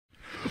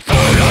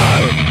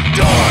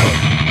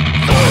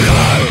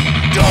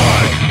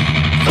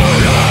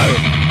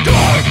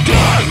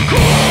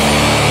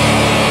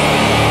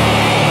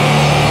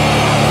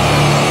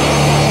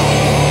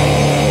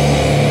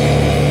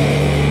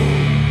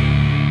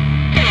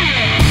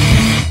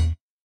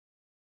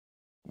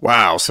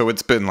Wow, so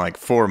it's been like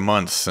 4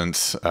 months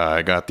since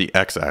I got the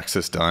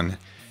x-axis done,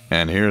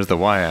 and here's the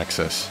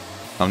y-axis.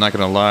 I'm not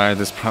gonna lie,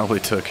 this probably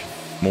took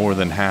more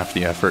than half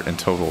the effort in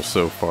total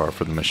so far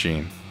for the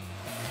machine.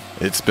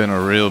 It's been a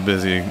real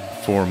busy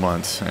 4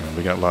 months, and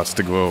we got lots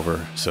to go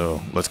over,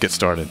 so let's get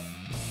started.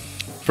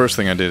 First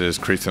thing I did is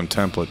create some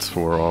templates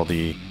for all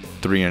the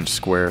 3-inch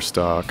square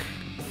stock,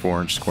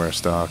 4-inch square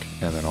stock,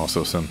 and then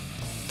also some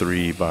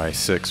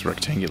 3x6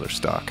 rectangular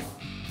stock.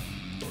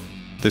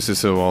 This is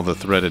so all the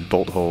threaded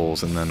bolt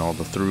holes and then all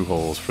the through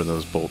holes for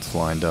those bolts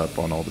lined up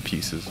on all the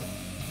pieces.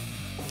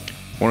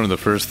 One of the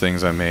first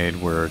things I made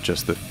were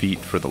just the feet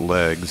for the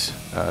legs.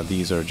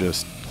 These are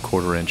just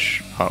 1/4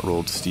 inch hot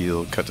rolled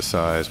steel cut to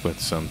size with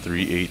some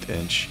 3/8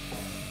 inch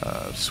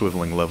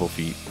swiveling level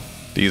feet.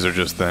 These are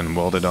just then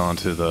welded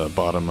onto the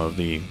bottom of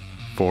the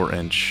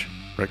 4-inch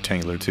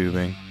rectangular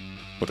tubing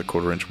with a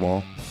 1/4 inch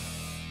wall.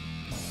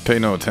 Pay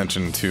no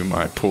attention to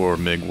my poor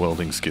MIG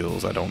welding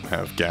skills. I don't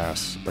have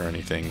gas or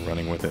anything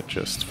running with it,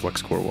 just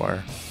flex core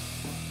wire.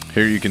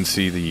 Here you can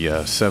see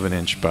the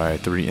 7-inch by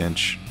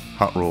 3-inch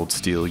hot rolled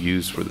steel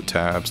used for the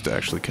tabs to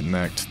actually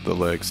connect the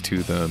legs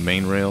to the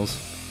main rails.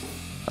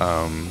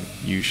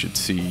 You should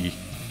see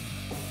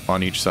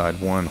on each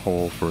side one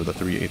hole for the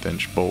 3/8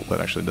 inch bolt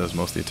that actually does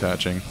most of the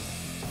attaching.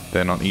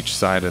 Then on each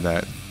side of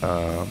that,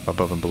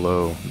 above and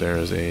below, there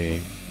is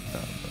a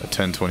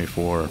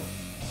 1024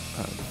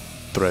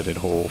 threaded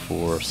hole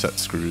for set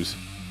screws,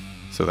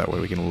 so that way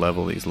we can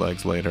level these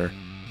legs later.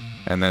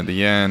 And then at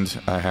the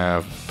end I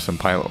have some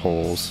pilot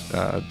holes.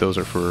 Those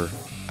are for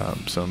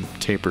some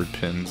tapered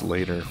pins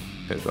later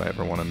if I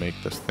ever want to make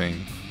this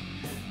thing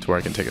to where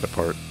I can take it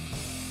apart.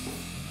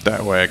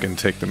 That way I can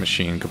take the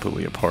machine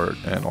completely apart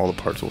and all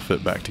the parts will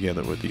fit back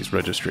together with these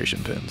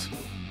registration pins.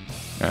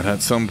 And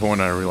at some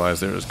point I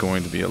realized there was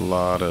going to be a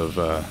lot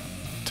of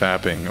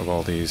tapping of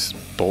all these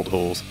bolt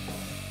holes.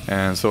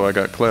 And so I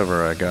got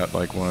clever. I got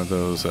like one of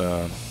those,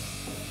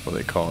 what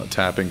they call it,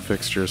 tapping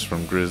fixtures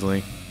from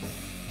Grizzly.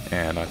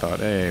 And I thought,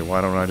 hey, why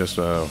don't I just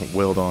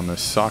weld on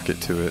this socket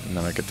to it, and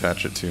then I could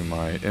attach it to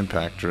my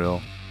impact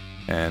drill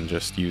and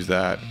just use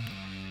that.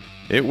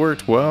 It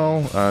worked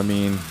well. I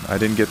mean, I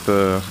didn't get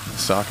the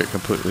socket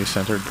completely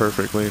centered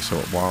perfectly, so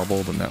it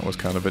wobbled, and that was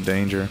kind of a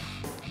danger.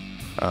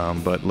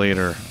 But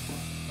later,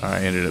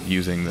 I ended up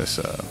using this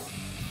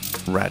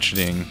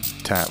ratcheting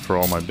tap for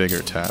all my bigger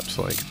taps,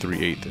 like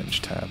 3/8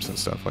 inch taps and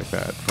stuff like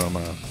that. From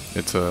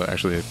it's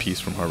actually a piece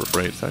from Harbor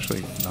Freight. It's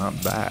actually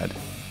not bad,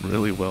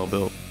 really well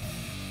built.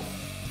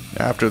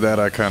 After that,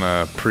 I kind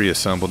of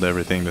pre-assembled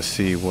everything to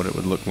see what it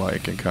would look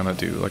like and kind of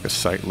do like a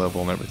sight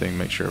level and everything,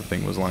 make sure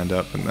everything was lined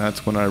up. And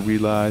that's when I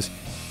realized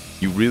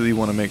you really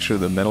want to make sure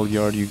the metal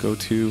yard you go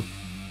to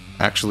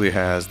actually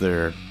has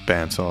their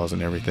bandsaws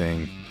and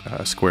everything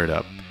squared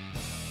up,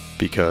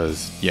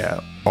 because yeah,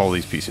 all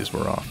these pieces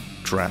were off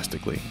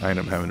drastically. I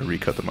ended up having to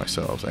recut them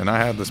myself, and I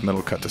had this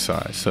metal cut to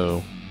size,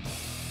 so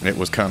it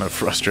was kind of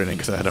frustrating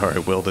because I had already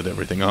welded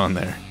everything on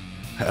there.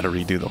 I had to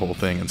redo the whole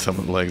thing, and some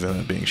of the legs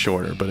ended up being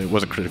shorter, but it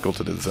wasn't critical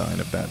to the design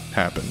if that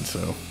happened,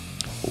 so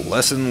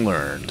lesson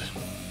learned.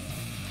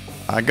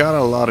 I got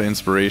a lot of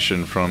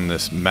inspiration from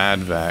this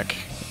MadVac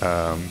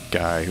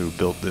guy who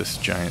built this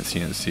giant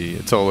CNC.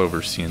 It's all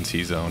over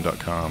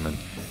cnczone.com and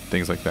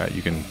things like that.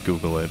 You can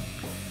Google it.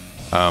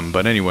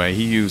 But anyway,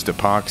 he used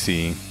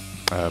epoxy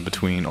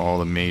between all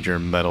the major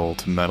metal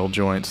to metal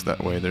joints.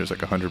 That way there's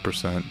like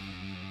 100%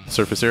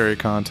 surface area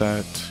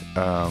contact,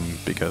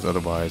 because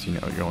otherwise, you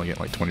know, you're only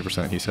getting like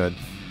 20%, he said.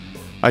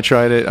 I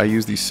tried it. I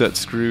used these set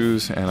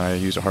screws, and I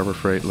used a Harbor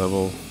Freight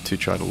level to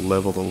try to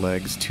level the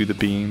legs to the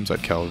beams.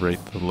 I'd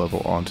calibrate the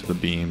level onto the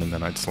beam, and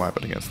then I'd slap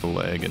it against the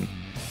leg and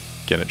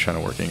get it kind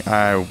of working.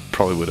 I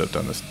probably would have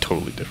done this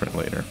totally different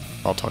later.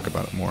 I'll talk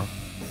about it more.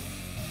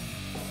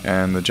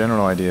 And the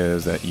general idea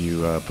is that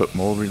you put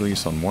mold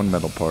release on one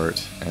metal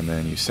part, and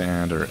then you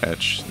sand or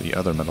etch the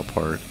other metal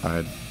part.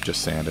 I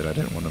just sanded. I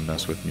didn't want to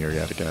mess with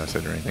muriatic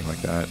acid or anything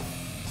like that.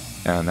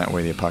 And that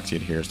way the epoxy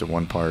adheres to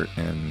one part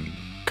and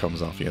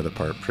comes off the other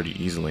part pretty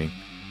easily.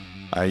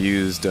 I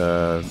used,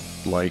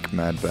 like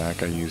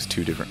MadVac, I used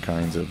 2 different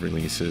kinds of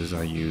releases.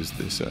 I used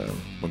this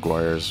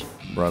McGuire's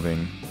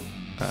rubbing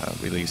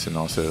release, and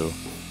also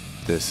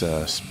this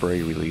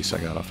spray release I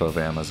got off of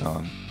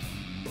Amazon.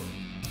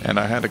 And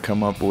I had to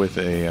come up with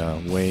a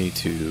way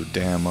to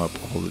dam up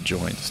all the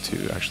joints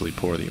to actually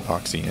pour the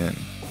epoxy in.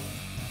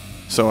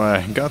 So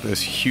I got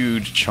this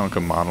huge chunk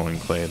of modeling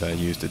clay that I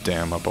used to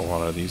dam up a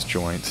lot of these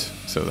joints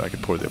so that I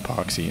could pour the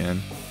epoxy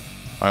in.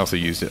 I also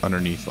used it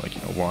underneath, like,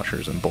 you know,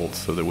 washers and bolts,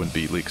 so there wouldn't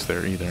be leaks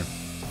there either.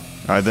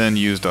 I then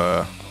used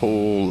a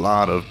whole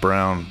lot of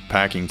brown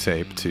packing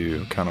tape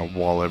to kind of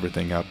wall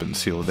everything up and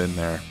seal it in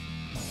there.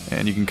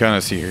 And you can kind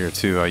of see here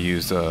too, I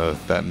used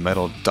that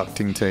metal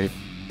ducting tape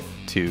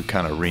to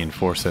kind of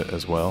reinforce it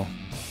as well.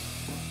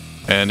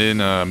 And in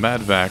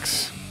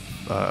MadVac's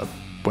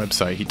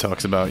website, he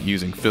talks about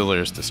using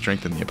fillers to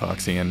strengthen the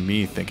epoxy, and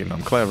me thinking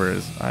I'm clever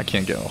is I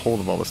can't get a hold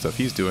of all the stuff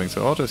he's doing,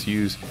 so I'll just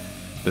use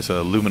this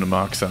aluminum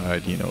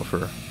oxide, you know,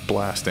 for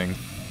blasting.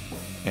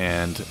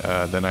 and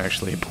then I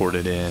actually poured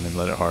it in and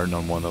let it harden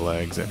on one of the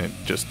legs, and it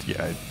just,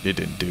 yeah, it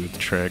didn't do the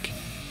trick.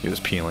 It was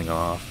peeling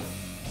off.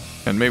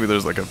 And maybe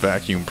there's like a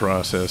vacuum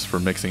process for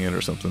mixing it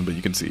or something, but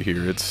you can see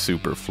here it's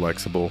super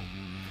flexible.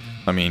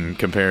 I mean,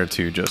 compared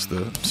to just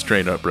the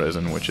straight up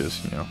resin, which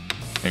is, you know,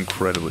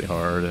 incredibly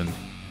hard and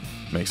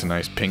makes a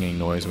nice pinging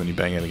noise when you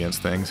bang it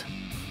against things.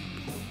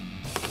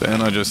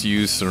 Then I just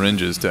use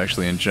syringes to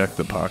actually inject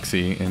the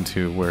epoxy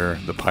into where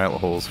the pilot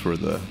holes for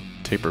the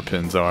taper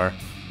pins are.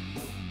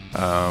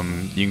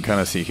 You can kind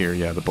of see here,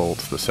 yeah, the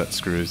bolts, the set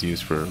screws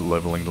used for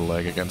leveling the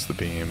leg against the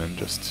beam, and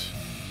just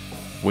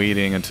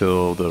waiting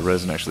until the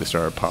resin actually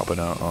started popping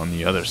out on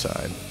the other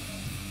side.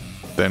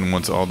 Then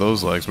once all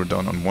those legs were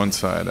done on one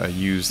side, I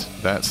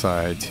used that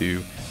side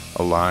to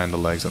align the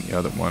legs on the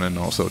other one, and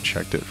also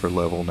checked it for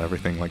level and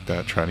everything like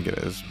that, trying to get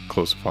it as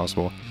close as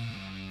possible.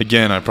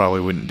 Again, I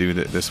probably wouldn't do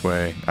that this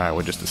way. I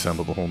would just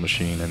assemble the whole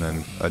machine and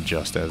then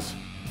adjust as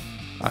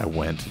I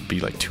went. It'd be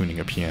like tuning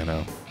a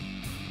piano.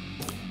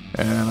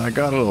 And I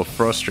got a little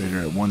frustrated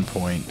at one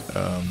point.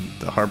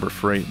 The Harbor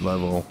Freight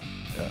level,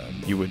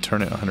 you would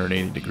turn it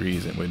 180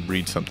 degrees and it would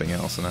read something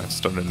else, and I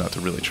started not to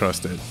really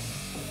trust it.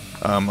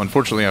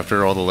 Unfortunately,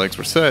 after all the legs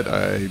were set,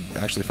 I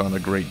actually found a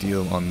great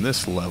deal on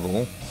this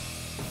level.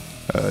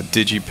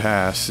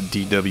 DigiPass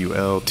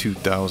DWL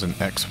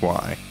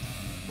 2000XY.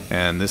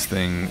 And this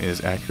thing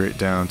is accurate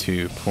down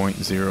to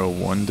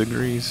 0.01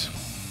 degrees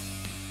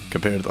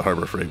compared to the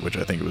Harbor Freight, which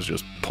I think it was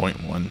just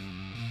 0.1.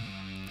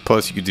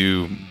 Plus, you could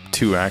do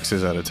 2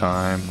 axes at a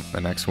time,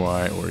 an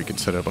XY, or you could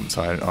set it up on the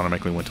side. It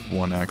automatically went to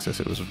 1 axis.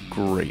 It was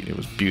great. It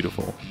was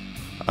beautiful.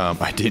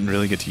 I didn't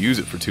really get to use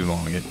it for too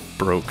long. It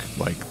broke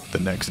like the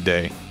next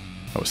day.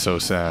 I was so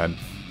sad.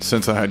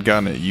 Since I had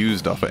gotten it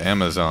used off of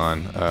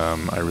Amazon,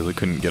 I really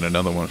couldn't get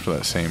another one for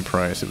that same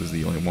price. It was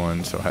the only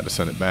one, so I had to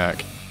send it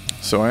back.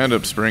 So I ended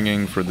up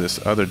springing for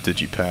this other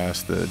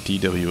DigiPass, the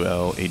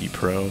DWL 80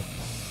 Pro,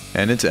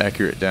 and it's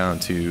accurate down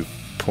to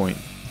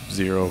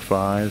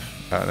 0.05.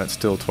 That's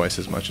still twice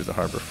as much as the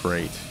Harbor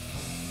Freight.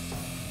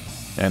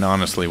 And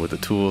honestly, with the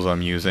tools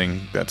I'm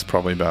using, that's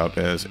probably about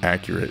as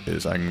accurate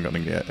as I'm going to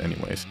get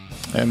anyways.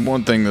 And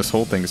one thing this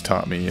whole thing's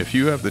taught me, if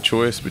you have the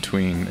choice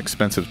between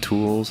expensive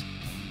tools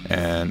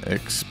and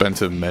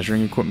expensive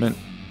measuring equipment,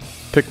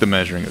 pick the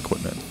measuring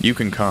equipment. You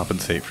can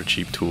compensate for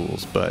cheap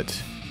tools,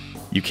 but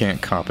you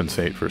can't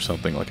compensate for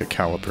something like a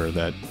caliper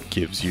that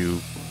gives you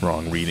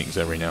wrong readings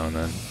every now and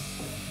then.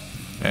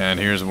 And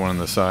here's one of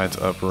the sides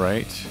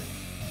upright.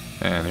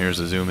 And here's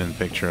a zoom-in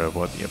picture of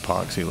what the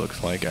epoxy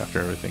looks like after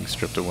everything's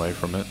stripped away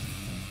from it.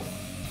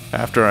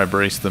 After I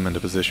braced them into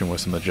position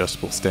with some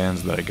adjustable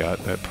stands that I got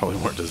that probably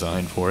weren't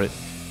designed for it,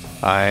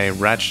 I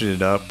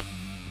ratcheted up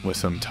with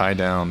some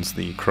tie-downs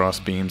the cross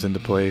beams into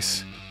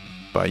place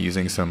by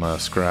using some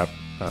scrap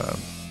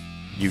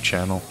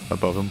U-channel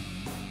above them.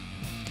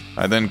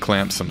 I then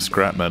clamped some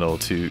scrap metal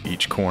to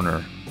each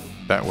corner.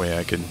 That way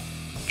I could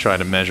try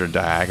to measure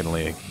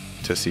diagonally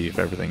to see if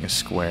everything is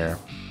square.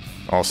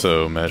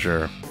 Also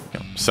measure, you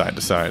know, side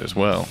to side as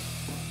well.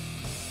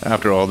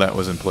 After all that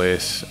was in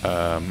place,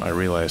 I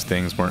realized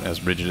things weren't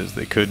as rigid as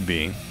they could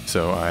be,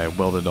 so I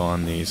welded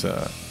on these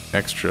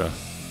extra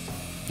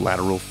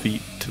lateral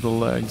feet to the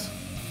legs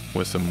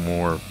with some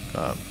more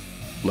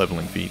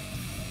leveling feet.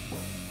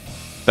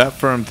 That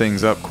firmed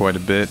things up quite a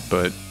bit,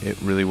 but it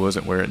really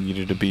wasn't where it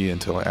needed to be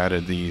until I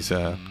added these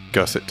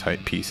gusset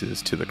type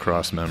pieces to the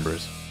cross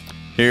members.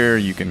 Here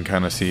you can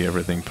kind of see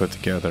everything put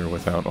together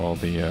without all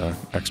the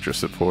extra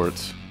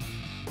supports.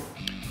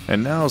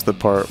 And now's the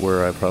part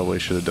where I probably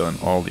should have done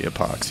all the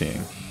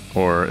epoxying,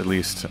 or at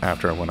least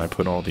after when I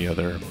put all the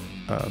other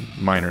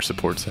minor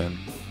supports in.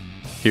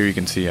 Here you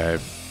can see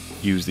I've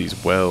used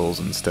these wells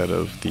instead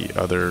of the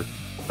other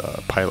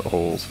pilot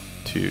holes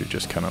to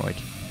just kind of like,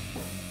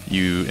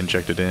 you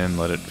inject it in,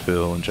 let it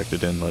fill, inject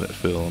it in, let it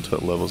fill until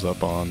it levels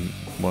up on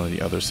one of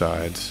the other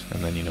sides,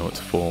 and then you know it's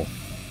full.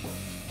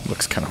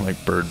 Looks kind of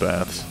like bird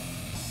baths.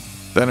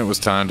 Then it was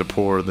time to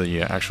pour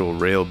the actual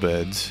rail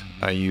beds.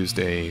 I used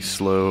a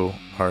slow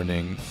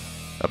hardening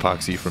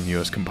epoxy from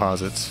US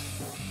Composites.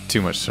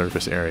 Too much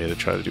surface area to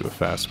try to do a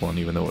fast one,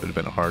 even though it would have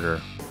been a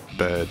harder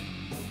bed.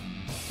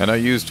 And I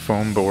used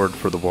foam board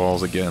for the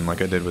walls again,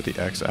 like I did with the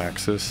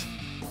X-axis,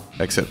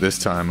 except this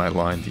time I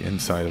lined the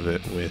inside of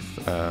it with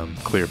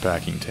clear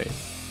packing tape.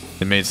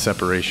 It made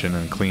separation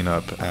and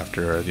cleanup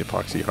after the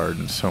epoxy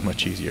hardened so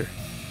much easier.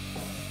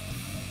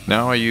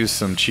 Now I use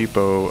some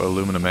cheapo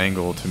aluminum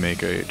angle to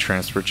make a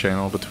transfer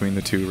channel between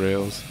the two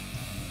rails.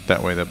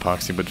 That way the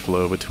epoxy would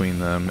flow between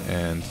them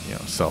and, you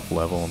know,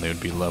 self-level, and they would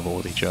be level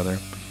with each other.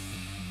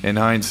 In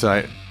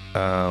hindsight,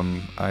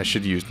 I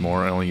should have used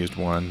more. I only used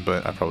one,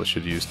 but I probably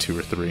should have used 2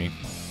 or 3.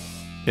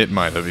 It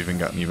might have even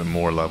gotten even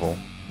more level.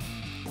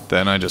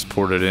 Then I just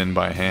poured it in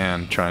by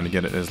hand, trying to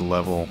get it as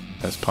level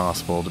as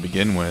possible to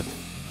begin with.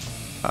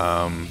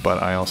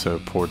 But I also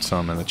poured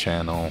some in the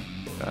channel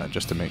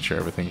just to make sure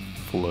everything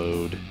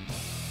flowed.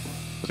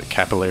 Was it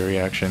capillary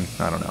action?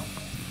 I don't know.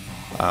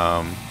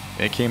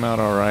 It came out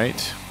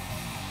alright.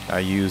 I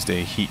used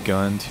a heat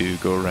gun to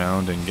go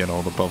around and get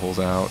all the bubbles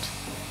out.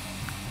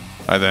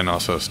 I then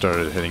also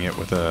started hitting it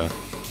with a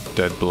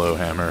dead blow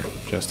hammer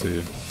just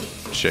to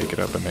shake it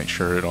up and make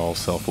sure it all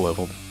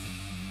self-leveled.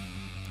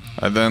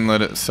 I then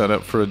let it set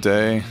up for a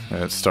day.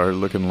 It started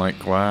looking like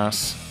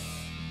glass.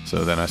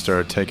 So then I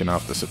started taking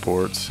off the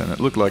supports, and it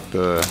looked like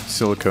the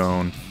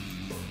silicone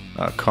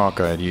caulk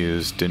I'd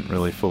used didn't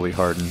really fully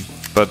harden.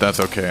 But that's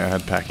okay, I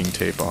had packing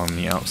tape on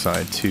the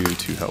outside too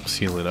to help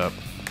seal it up.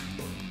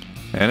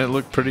 And it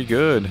looked pretty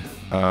good,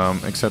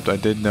 except I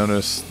did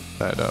notice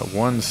that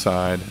one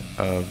side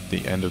of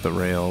the end of the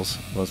rails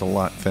was a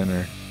lot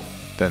thinner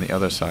than the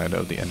other side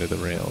of the end of the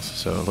rails.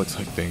 So it looks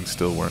like things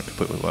still weren't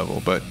completely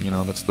level, but you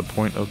know, that's the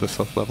point of the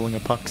self-leveling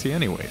epoxy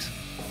anyways.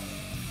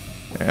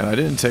 And I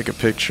didn't take a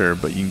picture,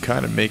 but you can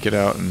kind of make it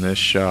out in this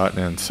shot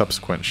and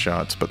subsequent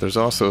shots. But there's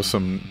also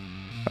some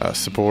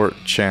support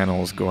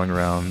channels going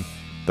around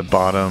the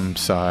bottom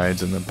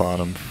sides and the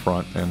bottom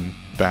front and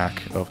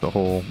back of the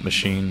whole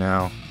machine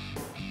now.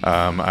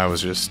 I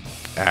was just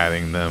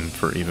adding them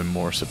for even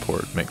more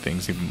support, make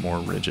things even more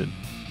rigid.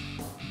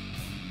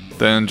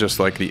 Then, just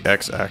like the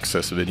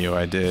X-axis video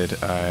I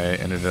did, I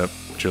ended up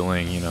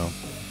drilling, you know,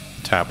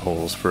 tap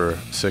holes for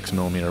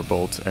 6mm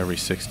bolts every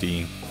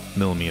 60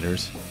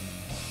 millimeters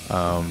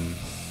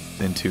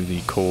into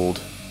the cold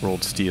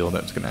rolled steel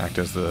that's going to act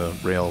as the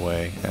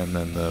railway and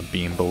then the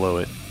beam below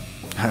it.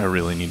 I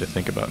really need to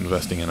think about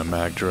investing in a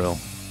mag drill.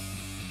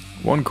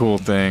 One cool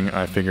thing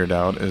I figured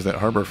out is that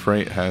Harbor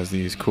Freight has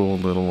these cool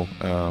little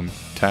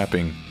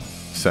tapping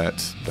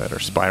sets that are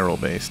spiral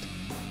based,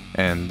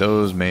 and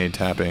those made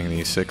tapping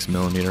these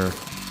 6mm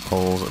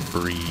holes a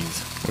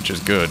breeze, which is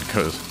good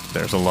because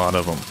there's a lot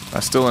of them. I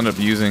still end up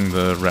using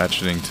the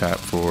ratcheting tap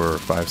for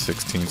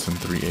 5/16 and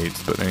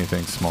 3/8, but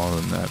anything smaller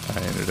than that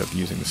I ended up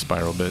using the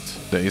spiral bits.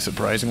 They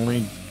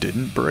surprisingly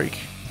didn't break.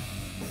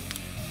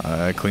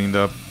 I cleaned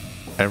up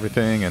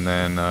everything, and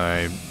then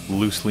I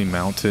loosely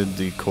mounted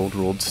the cold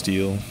rolled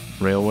steel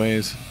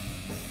railways.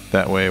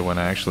 That way when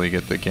I actually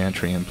get the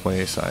gantry in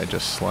place, I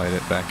just slide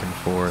it back and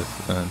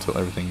forth until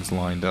everything's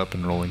lined up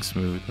and rolling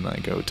smooth, and I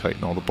go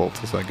tighten all the bolts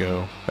as I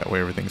go. That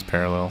way everything's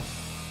parallel.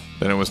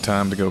 Then it was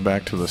time to go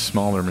back to the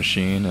smaller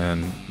machine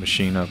and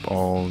machine up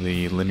all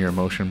the linear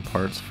motion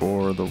parts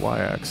for the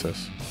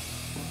Y-axis.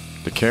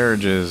 The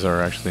carriages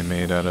are actually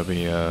made out of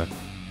a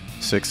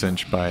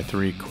 6" by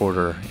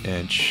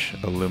 3/4"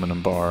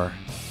 aluminum bar.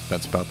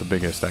 That's about the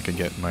biggest I could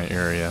get in my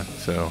area,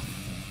 so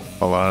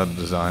a lot of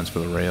the designs for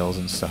the rails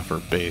and stuff are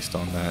based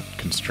on that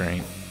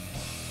constraint.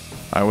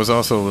 I was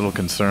also a little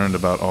concerned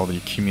about all the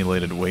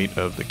accumulated weight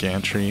of the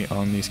gantry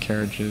on these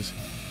carriages,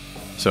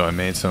 so I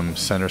made some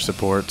center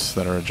supports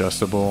that are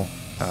adjustable,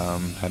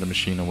 had to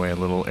machine away a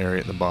little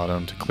area at the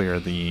bottom to clear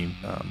the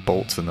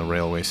bolts in the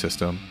railway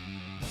system.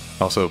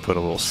 Also put a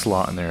little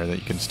slot in there that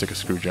you can stick a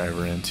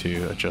screwdriver in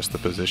to adjust the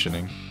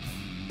positioning.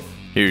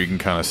 Here you can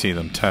kind of see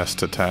them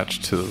test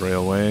attached to the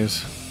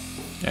railways.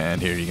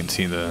 And here you can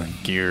see the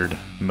geared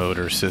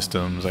motor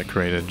systems I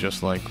created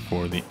just like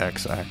for the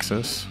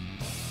X-axis.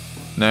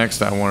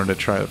 Next, I wanted to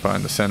try to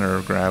find the center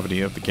of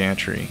gravity of the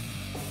gantry.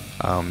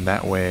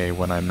 That way,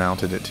 when I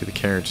mounted it to the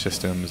carriage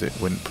systems, it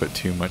wouldn't put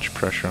too much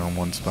pressure on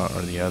one spot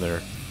or the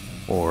other,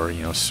 or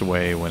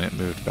sway when it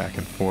moved back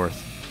and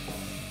forth.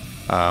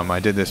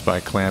 I did this by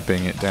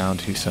clamping it down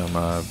to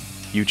some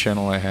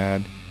U-channel I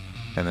had,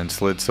 and then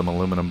slid some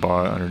aluminum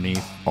bar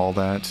underneath all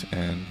that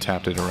and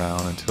tapped it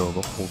around until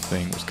the whole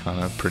thing was kind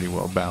of pretty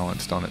well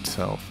balanced on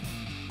itself.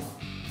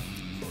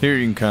 Here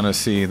you can kind of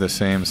see the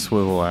same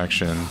swivel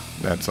action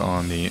that's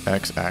on the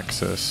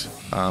X-axis.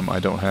 I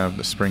don't have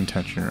the spring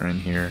tensioner in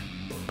here,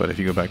 but if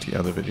you go back to the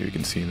other video you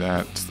can see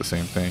that it's the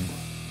same thing.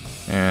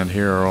 And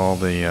here are all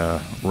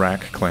the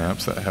rack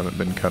clamps that haven't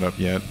been cut up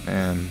yet,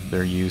 and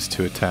they're used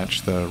to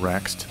attach the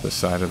racks to the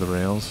side of the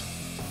rails.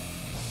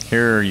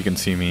 Here you can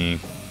see me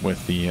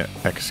with the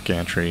X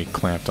gantry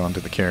clamped onto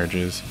the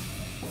carriages,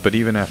 but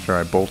even after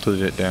I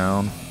bolted it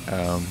down,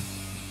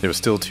 there was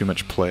still too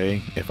much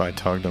play if I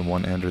tugged on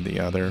one end or the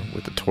other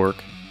with the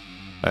torque.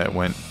 It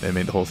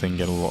made the whole thing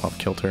get a little off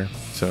kilter.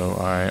 So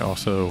I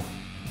also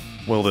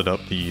welded up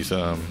these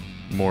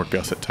more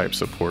gusset type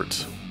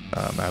supports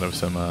out of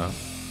some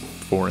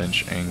 4"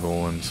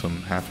 angle and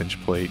some 1/2"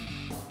 plate.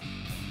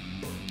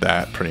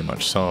 That pretty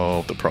much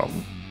solved the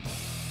problem.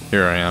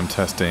 Here I am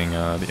testing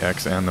the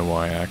X and the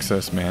Y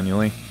axis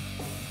manually.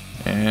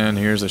 And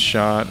here's a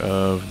shot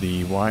of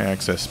the Y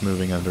axis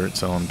moving under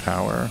its own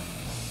power.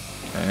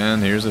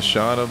 And here's a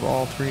shot of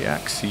all three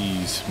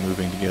axes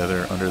moving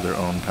together under their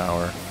own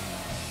power.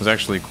 I was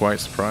actually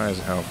quite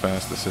surprised how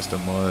fast the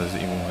system was,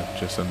 even with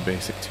just some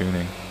basic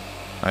tuning.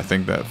 I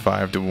think that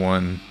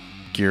 5:1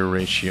 gear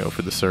ratio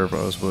for the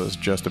servos was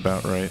just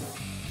about right.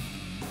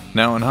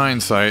 Now in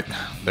hindsight,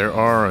 there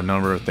are a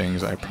number of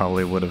things I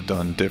probably would have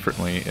done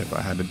differently if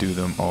I had to do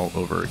them all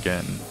over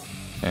again.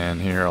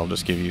 And here I'll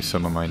just give you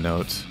some of my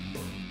notes.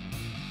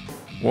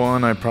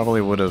 One, I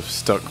probably would have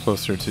stuck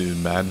closer to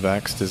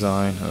Madvac's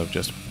design of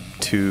just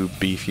 2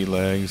 beefy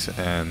legs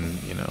and,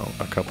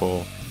 a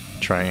couple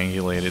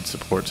triangulated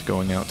supports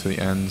going out to the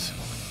ends.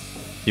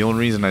 The only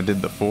reason I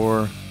did the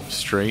 4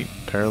 straight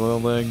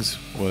parallel legs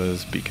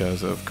was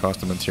because of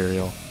cost of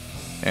material,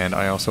 and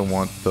I also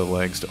want the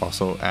legs to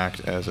also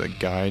act as a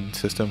guide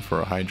system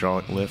for a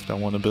hydraulic lift I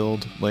want to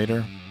build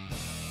later.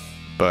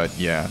 But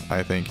yeah,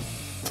 I think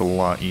it's a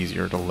lot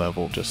easier to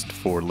level just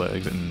 4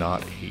 legs and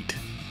not 8.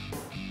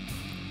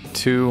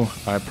 2,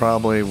 I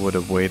probably would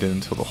have waited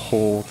until the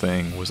whole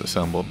thing was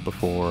assembled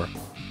before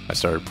I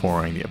started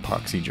pouring the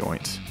epoxy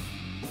joints.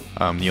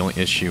 The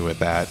only issue with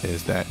that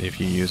is that if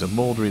you use a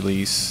mold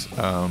release,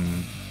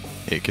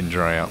 it can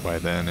dry out by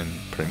then and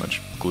pretty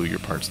much glue your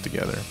parts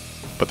together.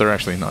 But they're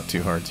actually not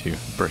too hard to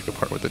break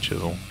apart with a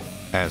chisel,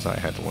 as I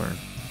had to learn.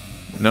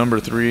 Number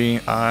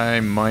 3,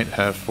 I might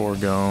have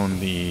foregone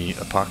the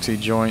epoxy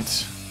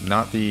joints.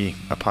 Not the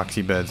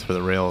epoxy beds for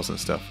the rails and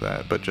stuff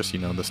but just, you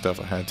know, the stuff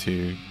I had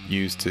to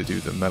use to do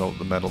the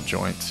metal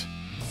joints.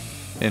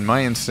 In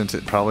my instance,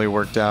 it probably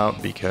worked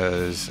out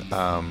because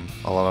a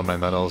lot of my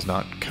metal is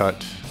not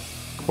cut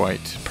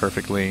quite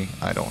perfectly.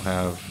 I don't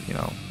have, you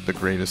know, the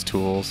greatest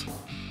tools,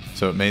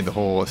 so it made the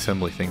whole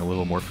assembly thing a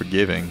little more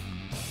forgiving.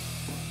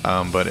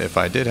 But if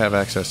I did have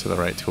access to the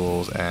right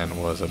tools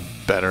and was a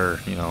better,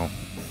 you know,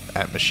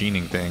 at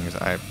machining things,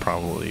 I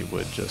probably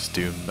would just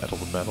do metal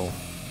to metal.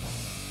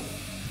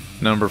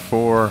 Number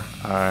 4,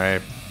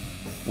 I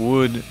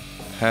would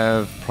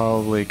have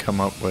probably come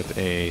up with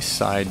a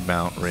side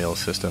mount rail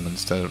system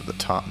instead of the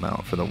top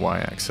mount for the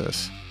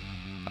Y-axis.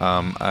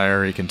 I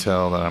already can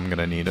tell that I'm going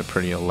to need a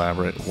pretty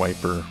elaborate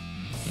wiper,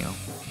 you know,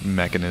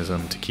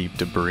 mechanism to keep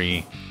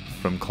debris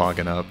from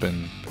clogging up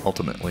and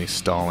ultimately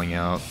stalling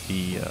out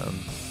the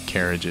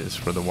carriages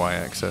for the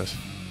Y-axis.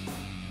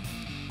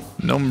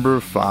 Number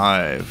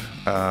 5,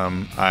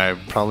 I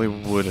probably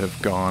would have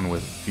gone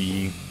with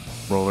V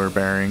roller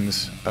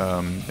bearings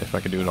if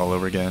I could do it all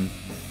over again.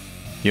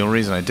 The only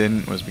reason I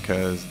didn't was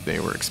because they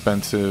were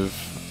expensive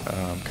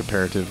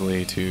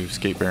comparatively to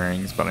skate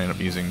bearings, but I ended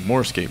up using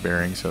more skate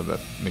bearings, so that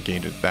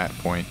negated that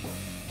point.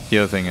 The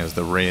other thing is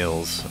the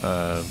rails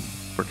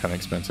were kind of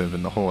expensive,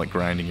 and the whole like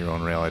grinding your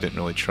own rail, I didn't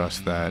really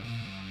trust that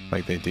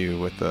like they do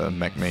with the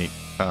MechMate,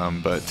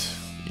 but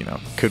you know,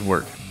 could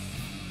work.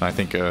 I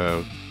think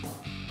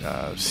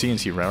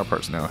CNC Router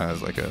Parts now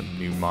has like a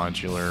new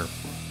modular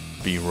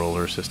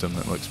V-roller system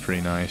that looks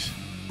pretty nice.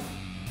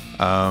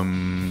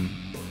 And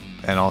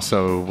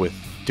also with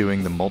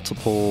doing the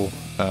multiple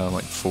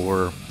like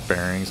 4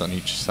 bearings on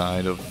each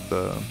side of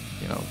the,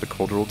 you know, the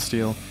cold rolled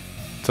steel,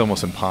 it's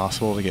almost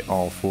impossible to get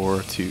all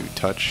 4 to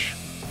touch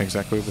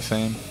exactly the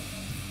same.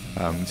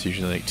 It's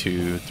usually like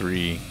 2,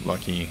 3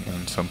 lucky, and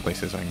in some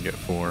places I can get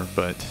 4,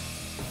 but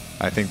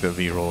I think the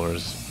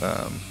V-rollers,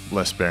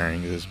 less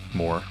bearings is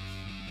more,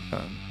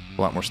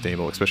 a lot more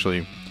stable,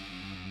 especially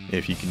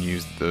if you can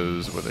use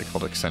those, what they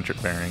call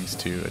eccentric bearings,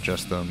 to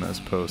adjust them as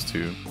opposed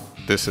to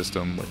this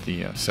system with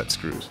the set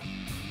screws.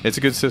 It's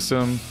a good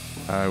system.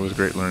 It was a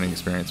great learning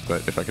experience,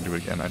 but if I could do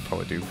it again, I'd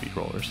probably do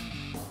V-rollers.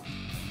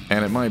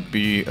 And it might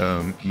be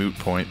a moot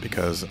point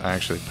because I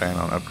actually plan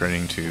on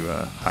upgrading to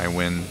high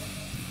wind,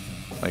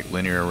 like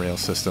linear rail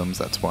systems.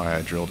 That's why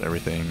I drilled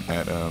everything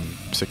at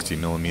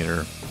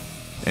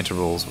 60mm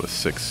intervals with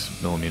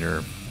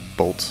 6mm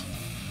bolts.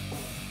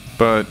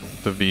 But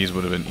the V's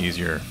would have been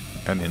easier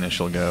at the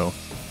initial go.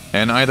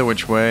 And either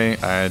which way,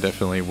 I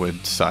definitely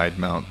would side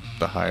mount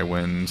the high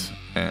winds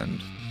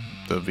and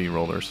the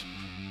V-rollers.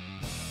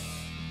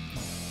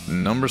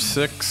 Number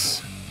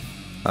 6,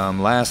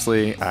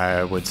 lastly,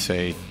 I would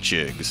say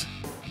jigs.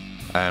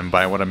 And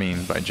by what I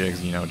mean by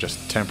jigs, you know,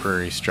 just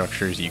temporary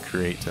structures you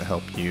create to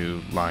help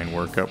you line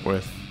work up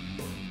with.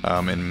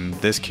 In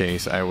this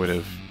case, I would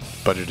have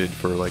budgeted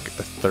for like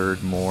a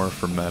third more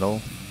for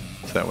metal,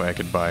 so that way I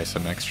could buy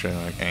some extra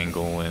like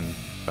angle and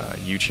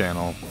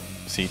U-channel,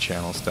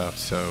 C-channel stuff,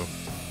 so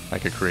I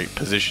could create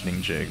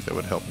positioning jigs that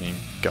would help me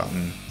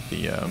gotten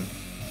the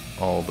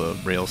all the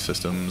rail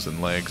systems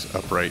and legs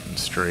upright and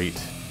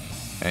straight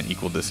and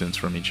equal distance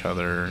from each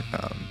other.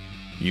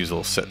 Use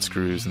little set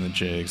screws in the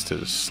jigs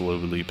to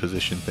slowly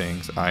position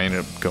things. I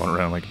ended up going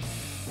around like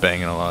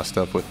banging a lot of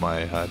stuff with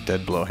my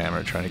dead blow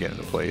hammer trying to get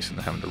into place and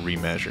having to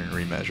remeasure and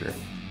remeasure.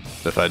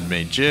 But if I'd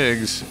made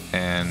jigs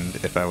and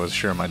if I was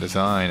sure of my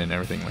design and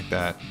everything like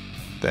that,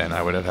 then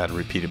I would have had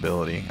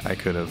repeatability. I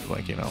could have,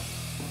 like, you know,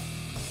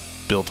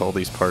 built all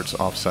these parts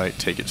off-site,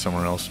 take it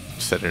somewhere else,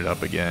 set it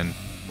up again,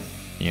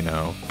 you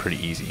know,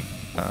 pretty easy.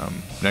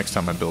 Next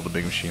time I build a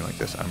big machine like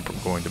this, I'm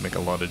going to make a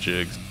lot of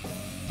jigs.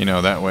 You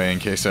know, that way, in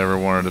case I ever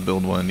wanted to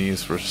build one of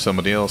these for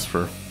somebody else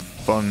for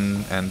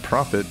fun and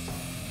profit,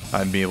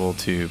 I'd be able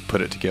to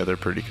put it together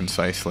pretty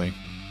concisely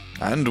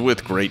and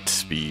with great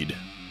speed.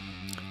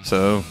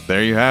 So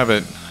there you have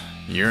it,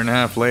 year and a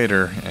half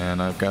later,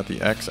 and I've got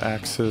the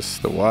X-axis,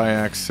 the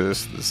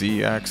Y-axis, the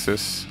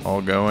Z-axis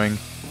all going.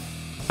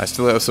 I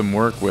still have some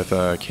work with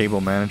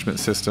cable management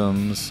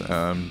systems,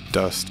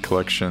 dust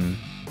collection,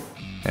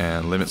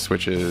 and limit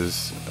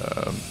switches,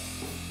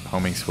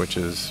 homing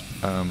switches.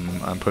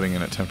 I'm putting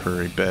in a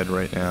temporary bed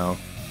right now,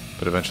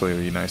 but eventually it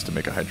would be nice to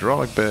make a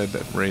hydraulic bed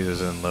that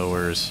raises and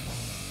lowers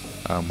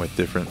with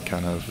different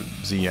kind of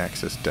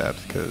Z-axis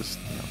depth, because,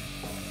 you know,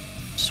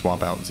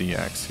 swap out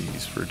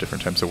Z-axes for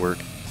different types of work.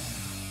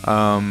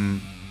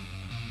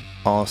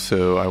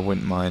 Also, I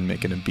wouldn't mind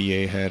making a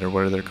BA head, or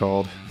what are they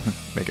called?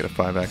 Make it a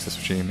 5-axis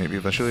machine, maybe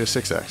eventually a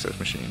 6-axis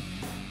machine.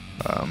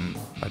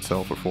 I'd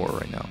sell for 4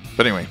 right now.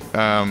 But anyway,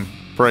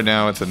 for right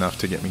now, it's enough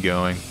to get me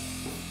going.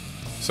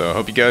 So I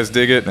hope you guys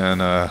dig it, and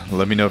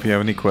let me know if you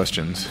have any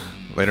questions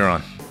later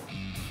on.